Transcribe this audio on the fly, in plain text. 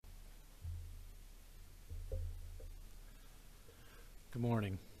Good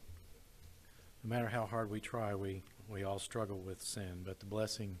morning. No matter how hard we try, we all struggle with sin, but the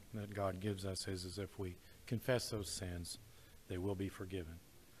blessing that God gives us is if we confess those sins, they will be forgiven.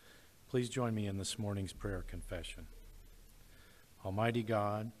 Please join me in this morning's prayer confession. Almighty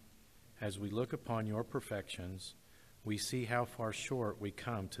God, as we look upon your perfections, we see how far short we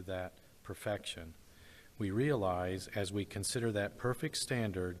come to that perfection. We realize, as we consider that perfect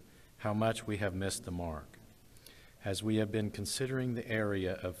standard, how much we have missed the mark. As we have been considering the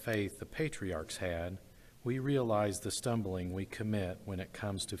area of faith the patriarchs had, we realize the stumbling we commit when it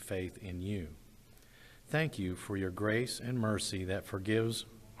comes to faith in you. Thank you for your grace and mercy that forgives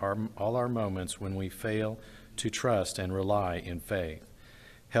all our moments when we fail to trust and rely in faith.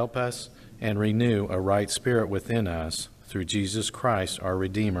 Help us and renew a right spirit within us through Jesus Christ, our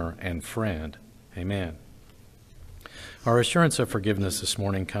Redeemer and friend. Amen. Our assurance of forgiveness this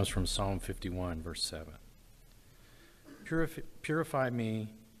morning comes from Psalm 51, verse 7. Purify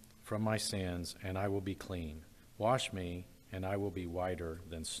me from my sins, and I will be clean. Wash me, and I will be whiter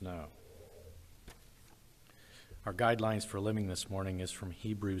than snow. Our guidelines for living this morning is from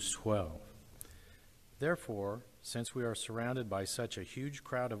Hebrews 12. Therefore, since we are surrounded by such a huge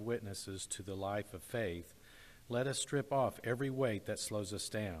crowd of witnesses to the life of faith, let us strip off every weight that slows us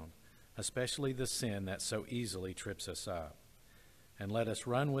down, especially the sin that so easily trips us up. And let us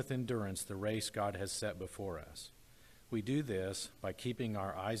run with endurance the race God has set before us. We do this by keeping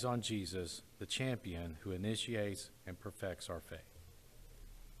our eyes on Jesus, the champion who initiates and perfects our faith.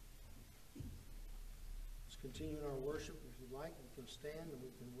 Let's continue in our worship. If you'd like, we can stand and we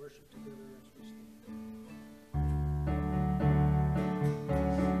can worship together as we stand.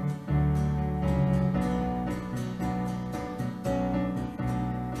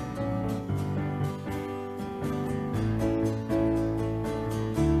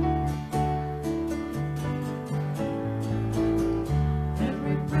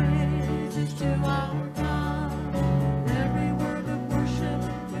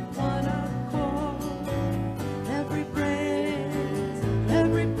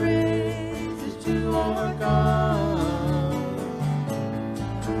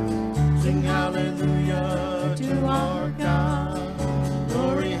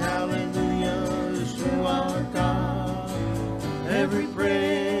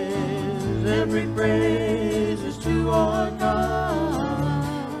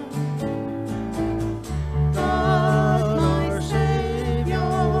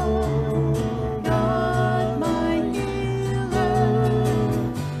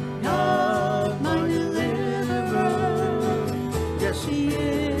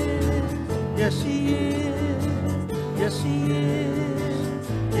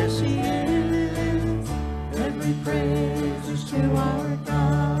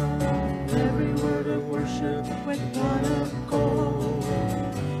 With one accord.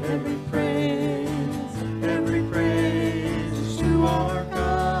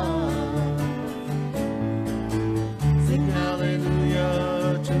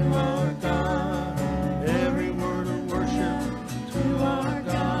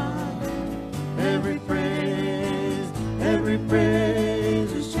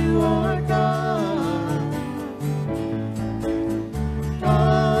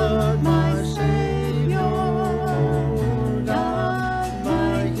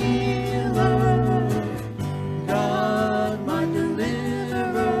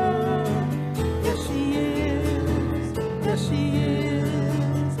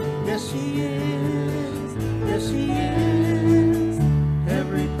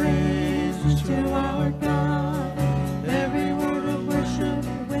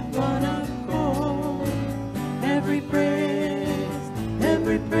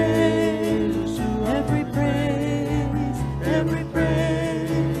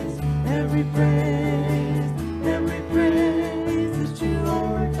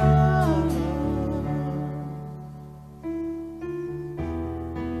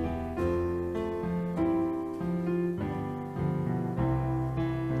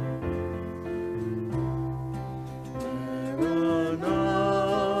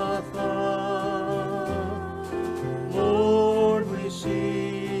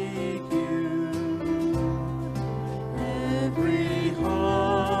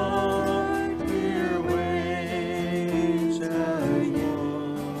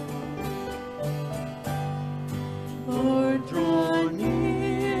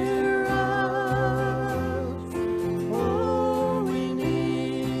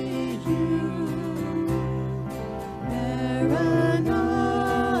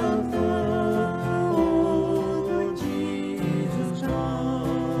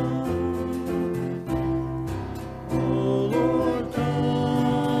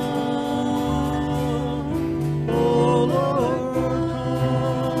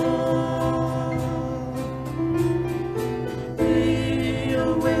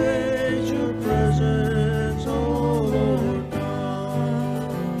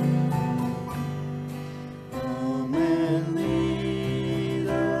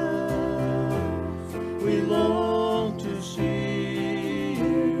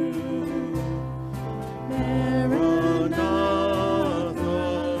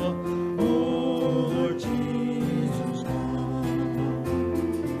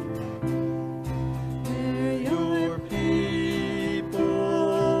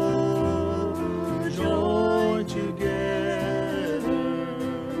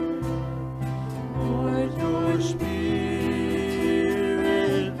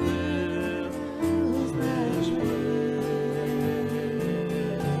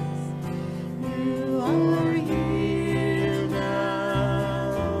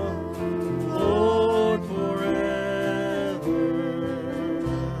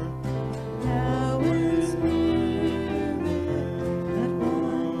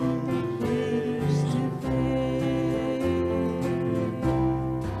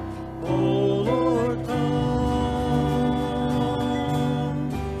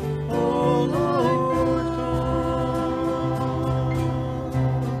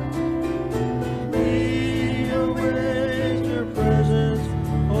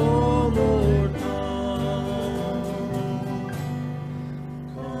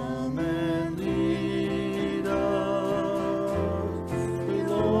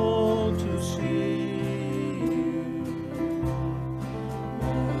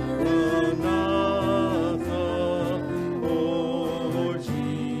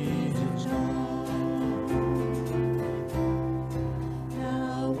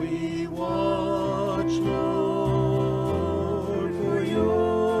 Lord, for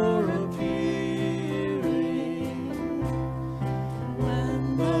your appearing.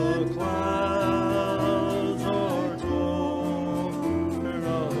 When the clouds are torn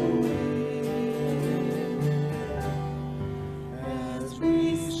away, as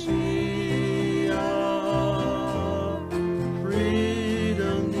we see our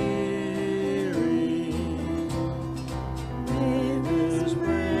freedom nearing, may this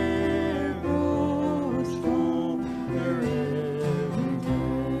prayer grow stronger every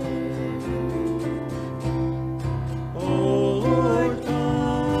day. Oh Lord,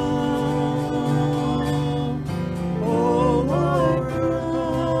 come. Oh Lord, come.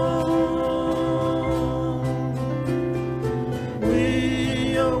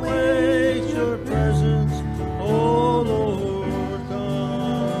 We await your presence. Oh Lord,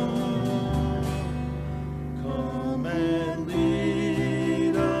 come. Come and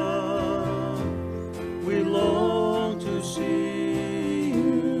lead us. We long to see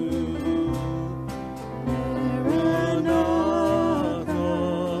you. Maranatha,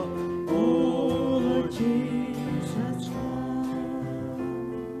 oh Lord Jesus, come.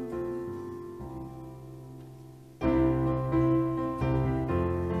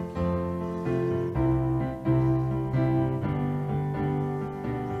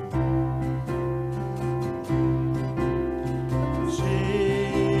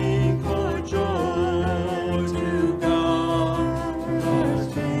 Sing for joy to God our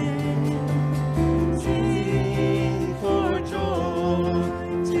King. Sing for joy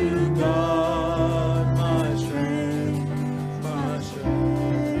to God my strength, my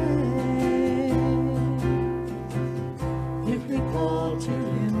strength. If we call to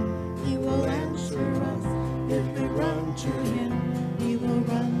him, he will answer us. If we run to him, he will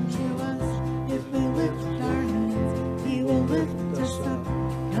run to us. If we lift our hands, he will lift us up.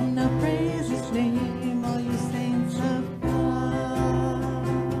 Come now, praise his name, all you saints of God.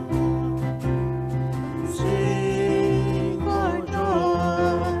 Sing for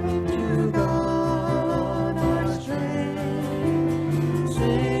joy to God our strength.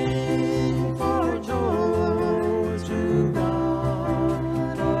 Sing for joy to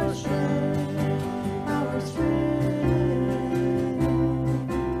God our strength, Our strength.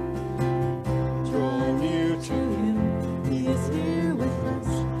 Draw near to him, he is here with us.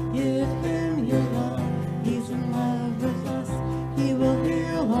 Give him your love, he's in love with us. He will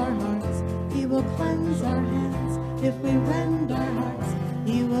heal our hearts, he will cleanse our hands. If we rend our hearts,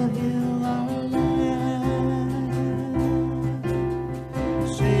 he will heal our land.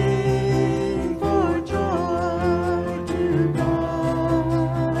 Sing for joy to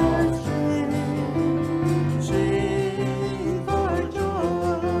God our strength. Sing for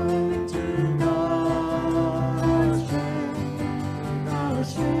joy to God our strength, Our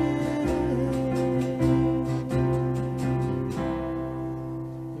strength.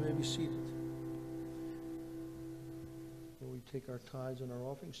 You may be seated. Before we take our tithes and our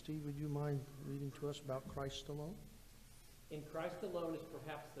offerings, Steve, would you mind reading to us about Christ alone? In Christ Alone is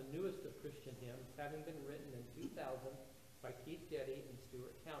perhaps the newest of Christian hymns, having been written in 2000 by Keith Getty and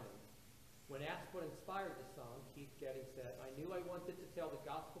Stuart Townend. When asked what inspired the song, Keith Getty said, "I knew I wanted to tell the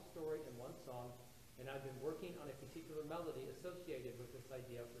gospel story in one song, and I've been working on a particular melody associated with this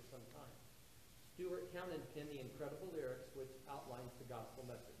idea for some time." Stuart Townend penned the incredible lyrics which outlines the gospel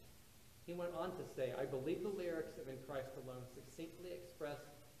message. He went on to say, "I believe the lyrics of In Christ Alone succinctly express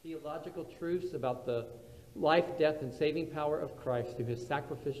theological truths about the life, death, and saving power of Christ through his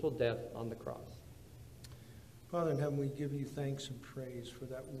sacrificial death on the cross." Father in heaven, we give you thanks and praise for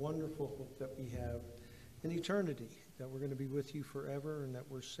that wonderful hope that we have in eternity, that we're going to be with you forever and that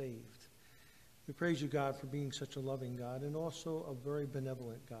we're saved. We praise you, God, for being such a loving God and also a very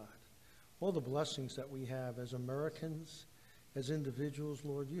benevolent God. All the blessings that we have as Americans, as individuals,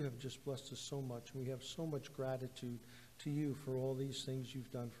 Lord, you have just blessed us so much. We have so much gratitude to you for all these things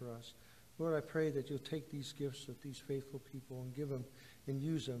you've done for us. Lord, I pray that you'll take these gifts of these faithful people and give them and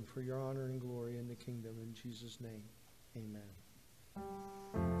use them for your honor and glory in the kingdom. In Jesus' name, amen.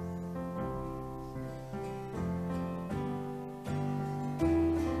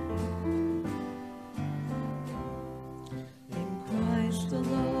 In Christ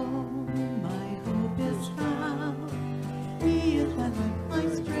alone, my hope is found. He is my life, my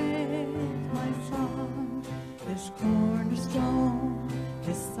strength, my song. His cornerstone,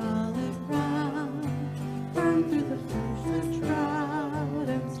 his solid ground. Burn through the fiercest drought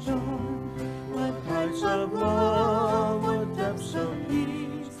and storm. What heights of love, what depths of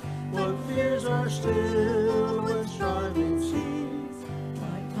peace, what fears are still when striving cease.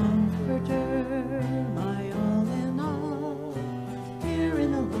 My comforter, my all in all, here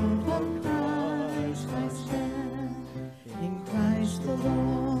in the love of Christ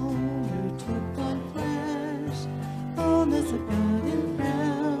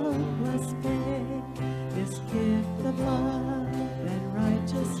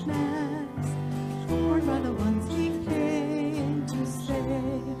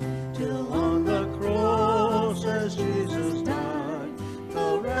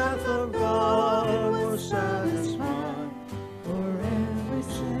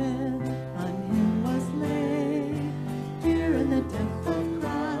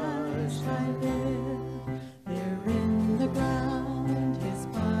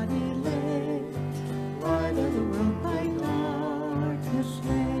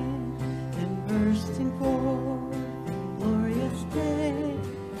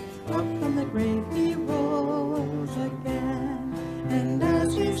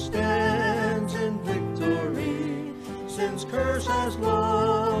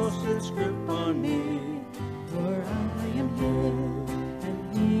live,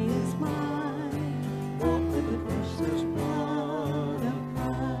 and he is mine. Bought with the precious blood of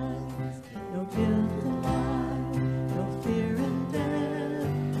Christ. No guilt in life, no fear in death.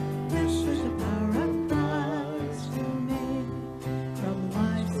 This is the power of Christ to me. From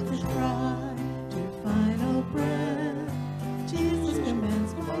life's dry to final breath, Jesus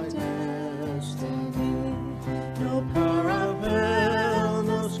commands my destiny. No power of hell,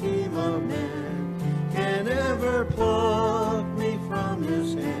 no scheme of man can ever pluck me from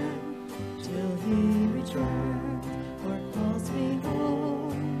his hand till he returns or calls me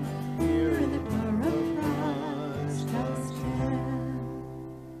home. Here in the power of Christ I'll stand.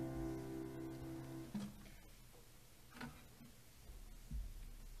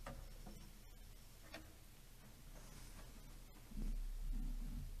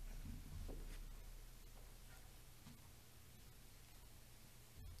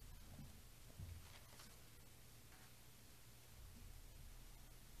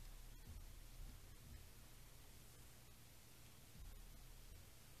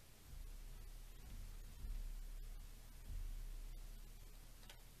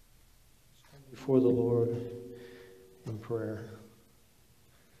 Before the Lord in prayer.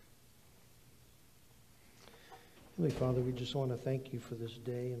 Heavenly Father, we just want to thank you for this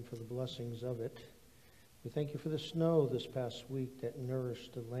day and for the blessings of it. We thank you for the snow this past week that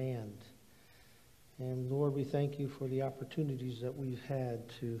nourished the land. And Lord, we thank you for the opportunities that we've had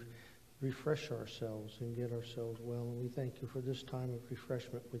to refresh ourselves and get ourselves well. And we thank you for this time of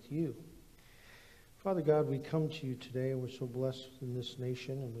refreshment with you. Father God, we come to you today, and we're so blessed in this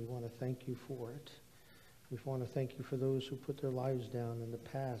nation, and we want to thank you for it. We want to thank you for those who put their lives down in the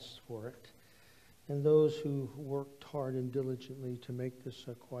past for it, and those who worked hard and diligently to make this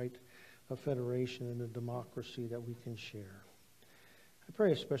quite a federation and a democracy that we can share. I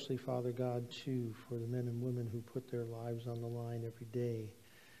pray especially, Father God, too, for the men and women who put their lives on the line every day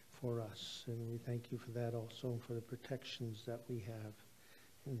for us, and we thank you for that also, and for the protections that we have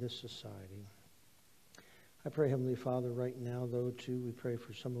in this society. I pray, Heavenly Father, right now, though, too, we pray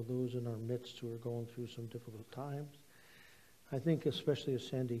for some of those in our midst who are going through some difficult times. I think especially of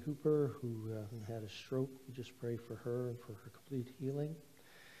Sandy Hooper, who had a stroke. We just pray for her and for her complete healing.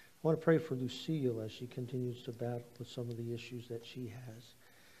 I want to pray for Lucille as she continues to battle with some of the issues that she has.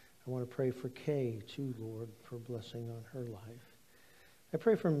 I want to pray for Kay, too, Lord, for blessing on her life. I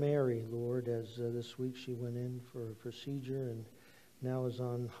pray for Mary, Lord, as this week she went in for a procedure and now is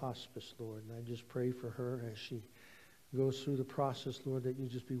on hospice, Lord. And I just pray for her as she goes through the process, Lord, that you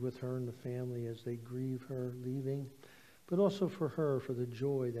just be with her and the family as they grieve her leaving, but also for her, for the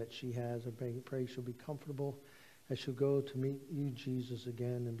joy that she has. I pray she'll be comfortable as she'll go to meet you, Jesus,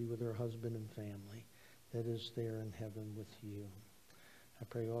 again and be with her husband and family that is there in heaven with you. I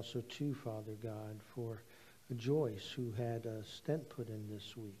pray also, too, Father God, for Joyce, who had a stent put in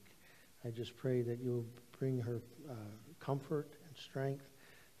this week. I just pray that you'll bring her comfort and strength,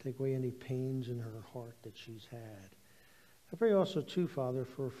 take away any pains in her heart that she's had. I pray also, too, Father,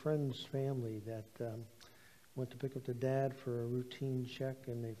 for a friend's family that went to pick up the dad for a routine check,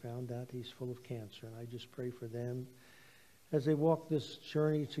 and they found out he's full of cancer. And I just pray for them. As they walk this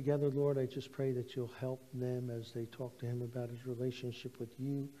journey together, Lord, I just pray that you'll help them as they talk to him about his relationship with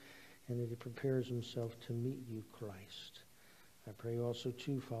you, and that he prepares himself to meet you, Christ. I pray also,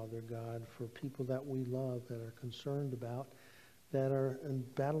 too, Father God, for people that we love, that are concerned about, that are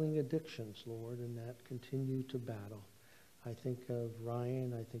battling addictions, Lord, and that continue to battle. I think of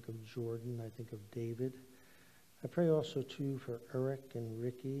Ryan, I think of Jordan, I think of David. I pray also, too, for Eric and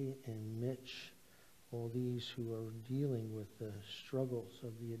Ricky and Mitch, all these who are dealing with the struggles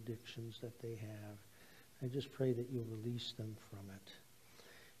of the addictions that they have. I just pray that you'll release them from it.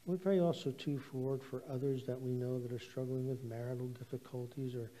 We pray also, too, Lord, for others that we know that are struggling with marital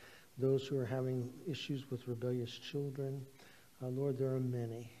difficulties, or those who are having issues with rebellious children. Lord, there are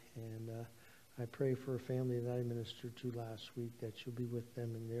many, and I pray for a family that I ministered to last week, that you'll be with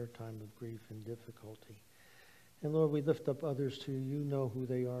them in their time of grief and difficulty. And Lord, we lift up others to you. You know who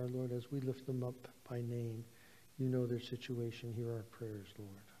they are, Lord. As we lift them up by name, you know their situation. Hear our prayers,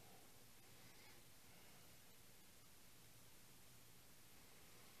 Lord.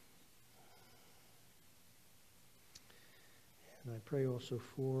 And I pray also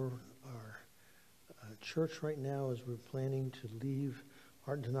for our church right now, as we're planning to leave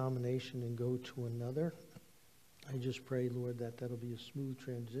our denomination and go to another. I just pray, Lord, that that'll be a smooth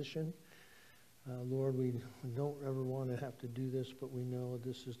transition. Lord, we don't ever want to have to do this, but we know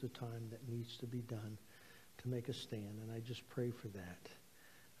this is the time that needs to be done to make a stand, and I just pray for that.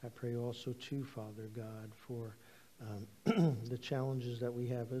 I pray also, too, Father God, for the challenges that we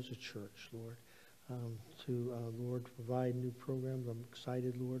have as a church, Lord. Lord, provide new programs. I'm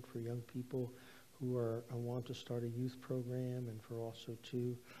excited, Lord, for young people who want to start a youth program, and for also,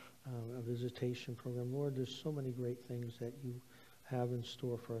 too, a visitation program. Lord, there's so many great things that you have in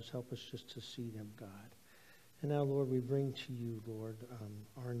store for us. Help us just to see them, God. And now, Lord, we bring to you, Lord,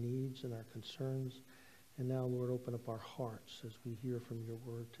 our needs and our concerns. And now, Lord, open up our hearts as we hear from your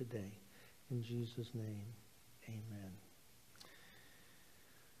word today. In Jesus' name, amen.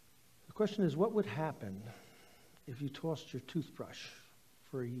 The question is, what would happen if you tossed your toothbrush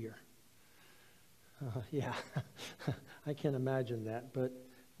for a year? Yeah, I can't imagine that. But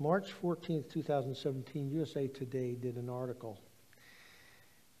March 14th, 2017, USA Today did an article.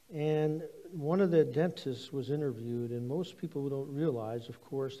 And one of the dentists was interviewed, and most people don't realize, of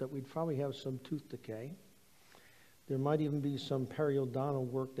course, that we'd probably have some tooth decay. There might even be some periodontal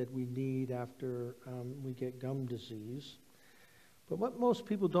work that we need after we get gum disease. But what most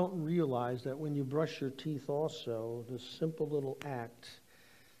people don't realize, that when you brush your teeth also, this simple little act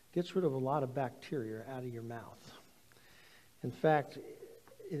gets rid of a lot of bacteria out of your mouth. In fact,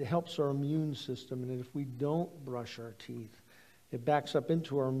 it helps our immune system, and if we don't brush our teeth, it backs up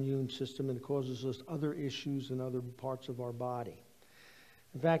into our immune system and causes us other issues in other parts of our body.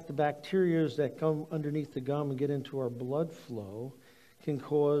 In fact, the bacteria that come underneath the gum and get into our blood flow can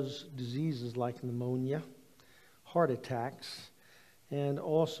cause diseases like pneumonia, heart attacks, and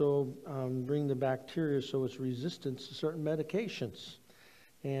also bring the bacteria so it's resistant to certain medications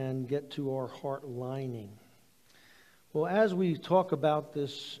and get to our heart lining. Well, as we talk about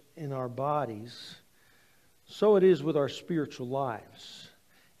this in our bodies, so it is with our spiritual lives.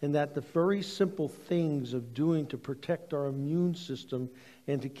 And that the very simple things of doing to protect our immune system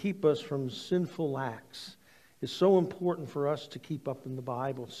and to keep us from sinful acts is so important for us to keep up in the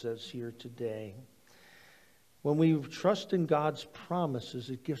Bible says here today. When we trust in God's promises,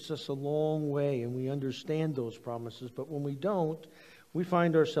 it gets us a long way and we understand those promises. But when we don't, we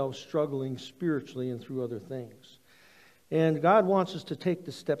find ourselves struggling spiritually and through other things. And God wants us to take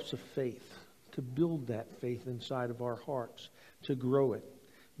the steps of faith, to build that faith inside of our hearts, to grow it.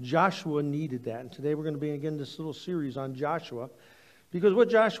 Joshua needed that. And today we're going to begin this little series on Joshua. Because what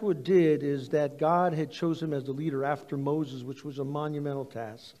Joshua did is that God had chosen him as the leader after Moses, which was a monumental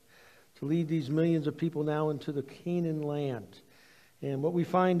task, to lead these millions of people now into the Canaan land. And what we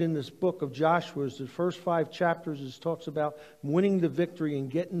find in this book of Joshua is the first 5 chapters is talks about winning the victory and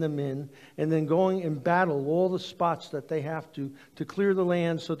getting them in, and then going and battle all the spots that they have to clear the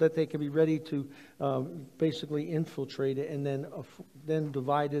land so that they can be ready to basically infiltrate it and then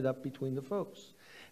divide it up between the folks.